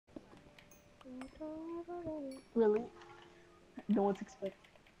Really? No one's expecting.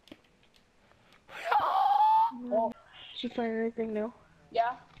 Oh, Did you find anything new?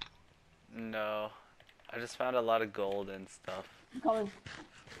 yeah, No. I just found a lot of gold and stuff. I'm coming.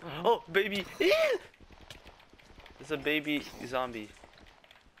 Oh, baby! It's a baby zombie.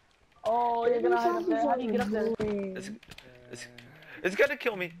 Oh, you're gonna hide up there. How do you get up there? It's, it's, it's gonna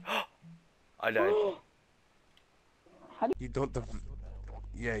kill me. I died. You don't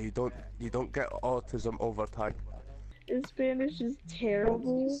yeah, you don't get autism over time. His Spanish is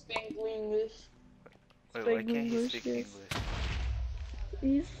terrible. Spanglish English. Wait, why can't he speak English.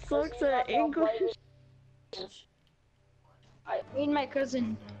 English? He sucks at English.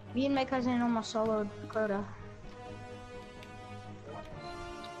 Me and my cousin almost soloed Crota.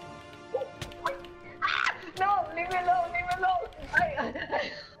 No, leave me alone, leave me alone.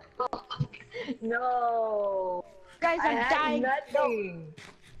 No. Guys, I'm dying. Nothing.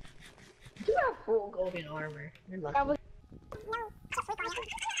 You have full golden armor. You're lucky. I was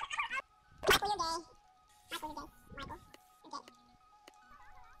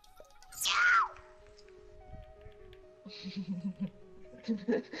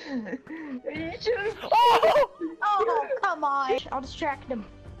Oh, come on. I'll distract him.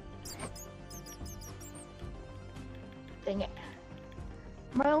 Dang it.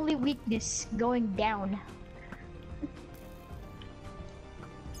 My only weakness, going down.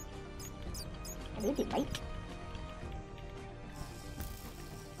 I did it, right?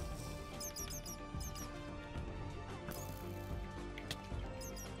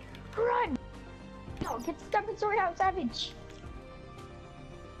 Run! No, get the stubborn sword out, savage!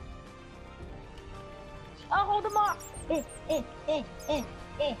 I'll hold him off!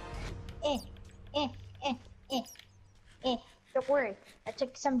 Don't worry, I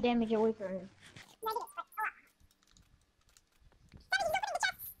took some damage away from him.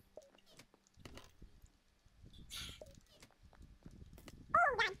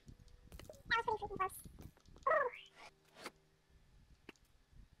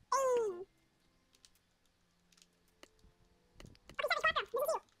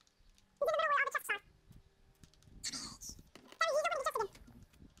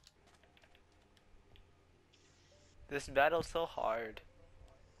 This battle's so hard.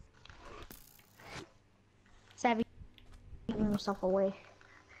 Savage, giving himself away.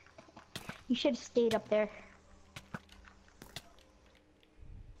 You should have stayed up there.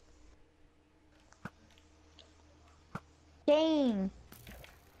 Dang!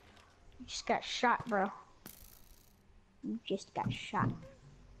 You just got shot, bro. You just got shot.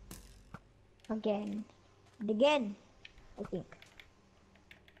 Again. And again, I think.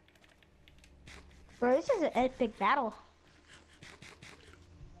 Bro, this is an epic battle.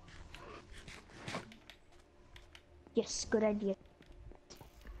 Yes, good idea.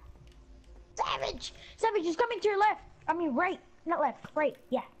 Savage! Savage is coming to your left! I mean right, not left, right,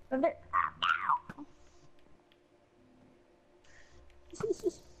 yeah. Over there. Ow.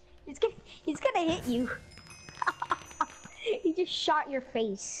 He's gonna hit you. He just shot your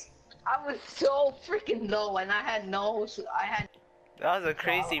face. I was so freaking low and I had That was a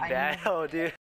crazy battle, dude.